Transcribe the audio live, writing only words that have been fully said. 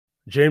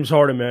James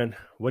Harden, man,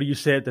 what do you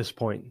say at this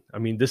point? I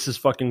mean, this is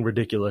fucking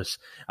ridiculous.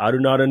 I do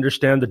not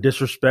understand the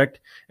disrespect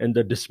and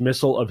the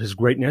dismissal of his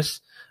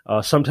greatness.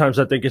 Sometimes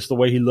I think it's the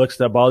way he looks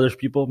that bothers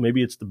people.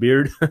 Maybe it's the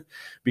beard,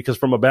 because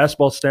from a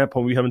basketball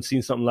standpoint, we haven't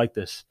seen something like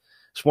this.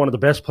 It's one of the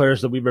best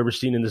players that we've ever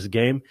seen in this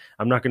game.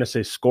 I'm not going to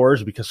say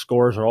scorers because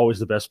scorers are always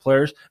the best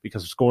players,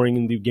 because scoring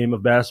in the game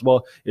of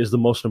basketball is the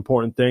most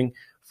important thing,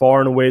 far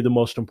and away the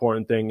most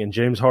important thing. And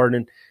James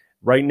Harden,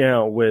 right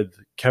now, with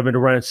Kevin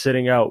Durant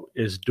sitting out,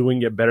 is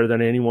doing it better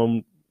than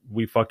anyone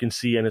we fucking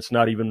see, and it's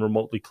not even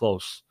remotely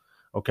close.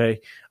 Okay,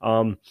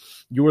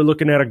 you were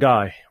looking at a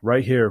guy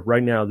right here,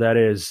 right now, that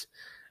is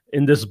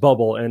in this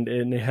bubble, and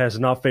it has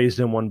not phased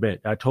him one bit.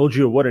 I told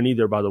you it wouldn't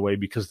either, by the way,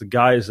 because the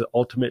guy is the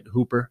ultimate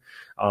hooper.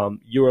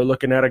 You are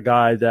looking at a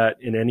guy that,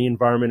 in any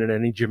environment, in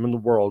any gym in the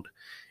world,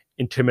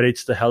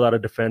 intimidates the hell out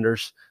of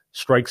defenders,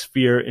 strikes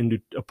fear into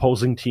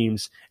opposing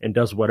teams, and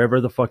does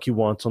whatever the fuck he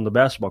wants on the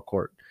basketball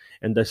court.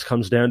 And this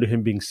comes down to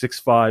him being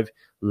 6'5",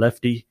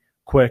 lefty,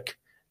 quick,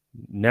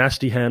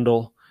 nasty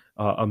handle,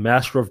 a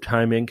master of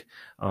timing,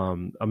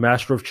 a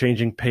master of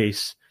changing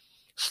pace,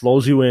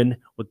 slows you in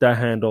with that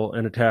handle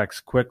and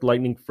attacks. Quick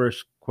lightning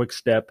first, quick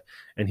step,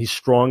 and he's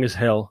strong as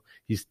hell.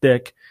 He's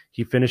thick.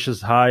 He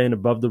finishes high and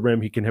above the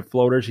rim. He can hit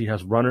floaters. He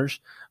has runners.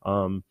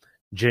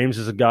 James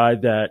is a guy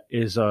that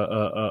is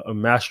a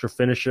master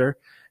finisher.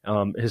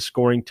 His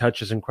scoring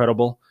touch is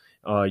incredible.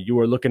 You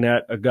are looking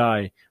at a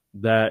guy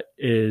that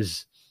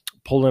is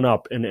pulling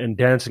up and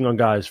dancing on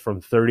guys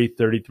from 30,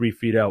 33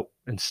 feet out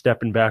and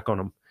stepping back on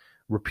them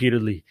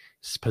repeatedly,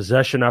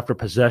 possession after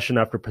possession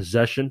after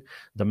possession.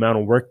 The amount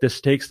of work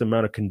this takes, the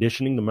amount of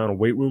conditioning, the amount of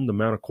weight room, the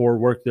amount of core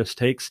work this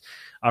takes,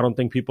 I don't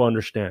think people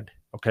understand.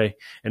 Okay.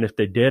 And if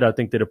they did, I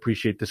think they'd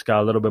appreciate this guy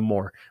a little bit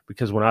more,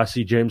 because when I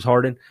see James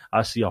Harden,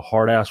 I see a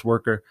hard ass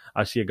worker.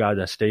 I see a guy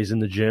that stays in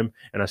the gym,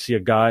 and I see a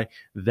guy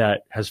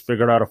that has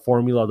figured out a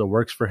formula that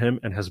works for him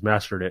and has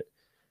mastered it.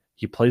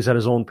 He plays at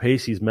his own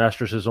pace. He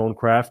masters his own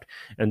craft,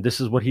 and this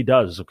is what he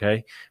does.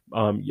 Okay,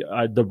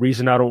 the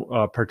reason I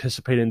don't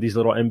participate in these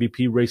little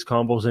MVP race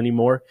combos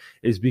anymore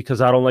is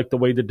because I don't like the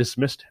way they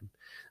dismissed him.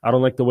 I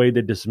don't like the way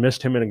they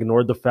dismissed him and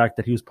ignored the fact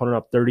that he was putting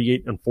up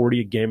 38 and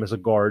 40 a game as a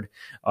guard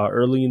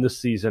early in the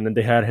season, and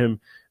they had him.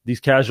 These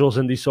casuals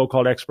and these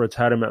so-called experts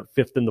had him at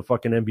fifth in the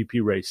fucking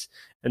MVP race,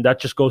 and that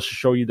just goes to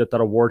show you that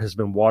that award has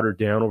been watered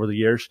down over the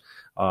years.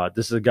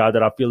 This is a guy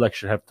that I feel like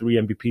should have 3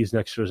 MVPs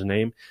next to his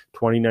name.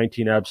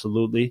 2019,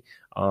 absolutely.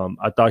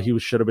 I thought he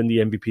should have been the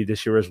MVP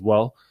this year as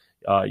well.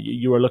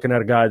 You are looking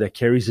at a guy that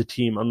carries a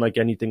team unlike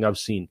anything I've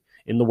seen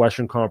in the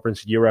Western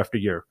Conference year after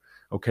year.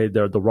 Okay,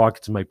 the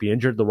Rockets might be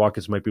injured. The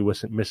Rockets might be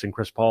missing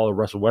Chris Paul or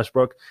Russell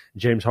Westbrook.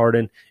 James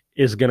Harden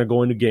is going to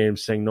go into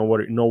games saying, no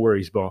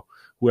worries, bro.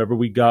 Whoever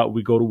we got,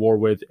 we go to war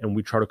with, and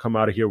we try to come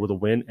out of here with a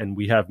win. And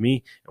we have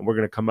me, and we're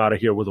going to come out of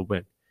here with a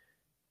win.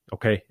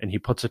 Okay, and he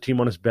puts the team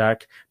on his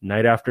back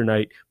night after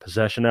night,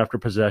 possession after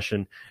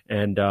possession,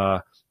 and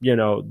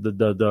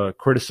the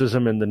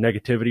criticism and the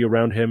negativity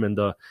around him and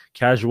the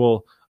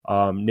casual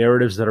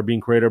narratives that are being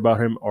created about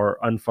him are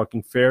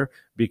unfucking fair,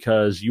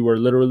 because you are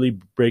literally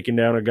breaking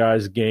down a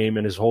guy's game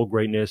and his whole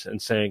greatness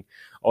and saying,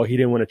 oh, he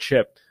didn't win a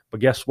chip. But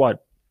guess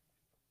what?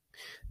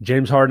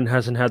 James Harden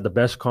hasn't had the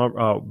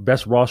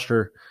best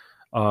roster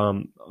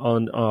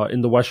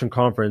in the Western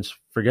Conference.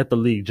 Forget the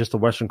league, just the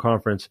Western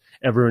Conference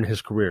ever in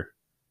his career.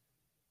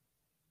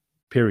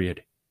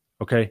 Period.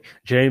 Okay,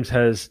 James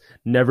has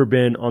never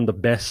been on the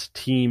best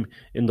team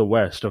in the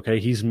West. Okay,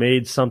 he's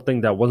made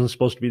something that wasn't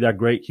supposed to be that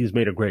great. He's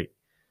made it great,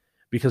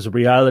 because the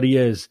reality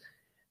is,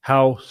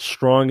 how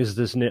strong is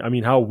this?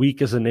 How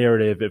weak is the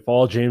narrative if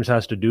all James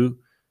has to do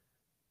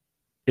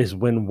is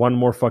win one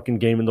more fucking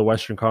game in the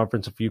Western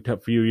Conference a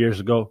few years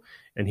ago,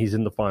 and he's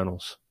in the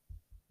finals?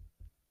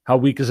 How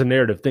weak is the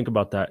narrative? Think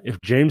about that. If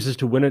James is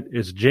to win it,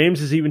 if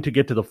James is even to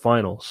get to the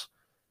finals,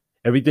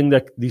 everything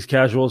that these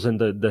casuals and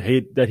the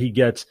hate that he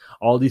gets,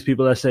 all these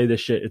people that say this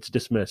shit, it's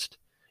dismissed.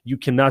 You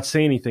cannot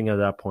say anything at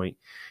that point.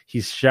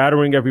 He's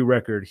shattering every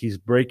record. He's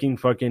breaking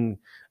fucking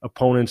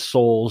opponents'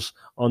 souls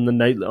on a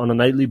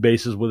nightly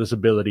basis with his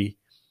ability,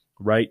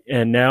 right?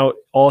 And now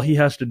all he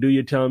has to do,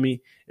 you're telling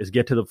me, is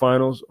get to the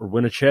finals or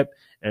win a chip,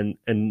 and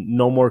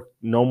no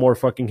more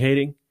fucking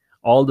hating.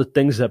 All the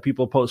things that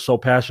people so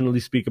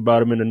passionately speak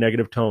about him in a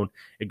negative tone,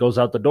 it goes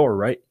out the door,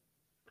 right?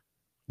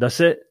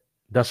 That's it.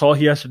 That's all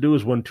he has to do,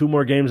 is win 2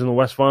 more games in the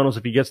West Finals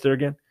if he gets there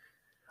again,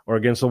 or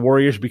against the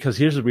Warriors. Because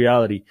here's the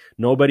reality: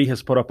 nobody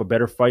has put up a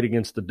better fight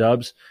against the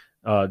Dubs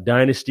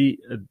dynasty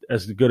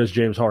as good as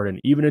James Harden.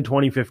 Even in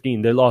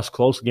 2015, they lost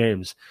close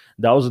games.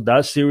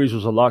 That series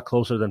was a lot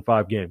closer than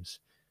 5 games.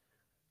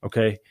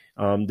 Okay,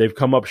 they've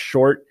come up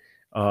short.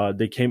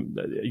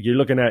 You're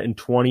looking at in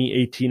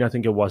 2018, I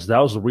think it was. That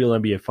was the real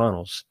NBA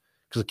Finals,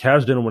 because the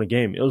Cavs didn't win a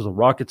game. It was the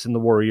Rockets and the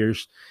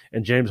Warriors,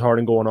 and James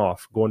Harden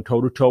going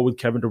toe to toe with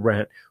Kevin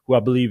Durant, who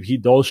I believe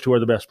those two are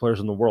the best players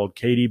in the world.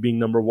 KD being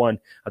number 1,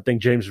 I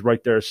think James is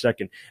right there as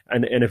second.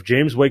 And if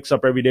James wakes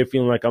up every day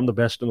feeling like I'm the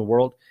best in the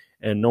world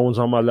and no one's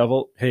on my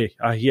level, hey,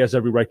 he has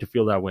every right to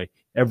feel that way.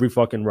 Every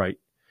fucking right.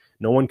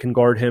 No one can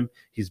guard him.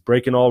 He's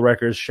breaking all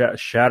records,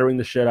 shattering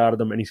the shit out of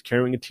them, and he's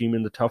carrying a team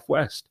in the tough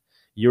West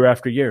year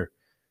after year.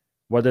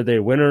 Whether they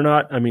win or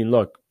not, I mean,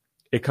 look,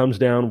 it comes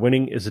down,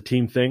 winning is a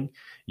team thing.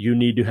 You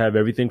need to have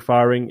everything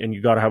firing, and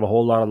you got to have a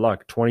whole lot of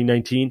luck.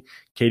 2019,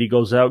 KD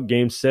goes out,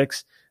 game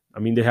 6. I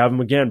mean, they have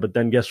him again, but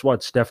then guess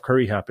what? Steph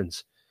Curry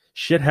happens.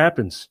 Shit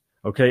happens,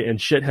 okay?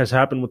 And shit has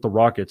happened with the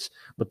Rockets.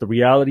 But the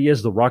reality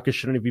is the Rockets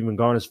shouldn't have even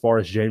gone as far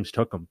as James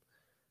took them,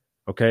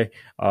 okay?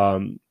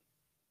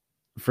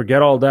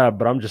 Forget all that,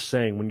 but I'm just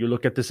saying, when you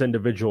look at this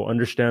individual,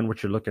 understand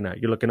what you're looking at.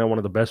 You're looking at one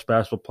of the best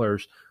basketball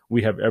players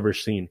we have ever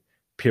seen,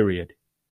 period.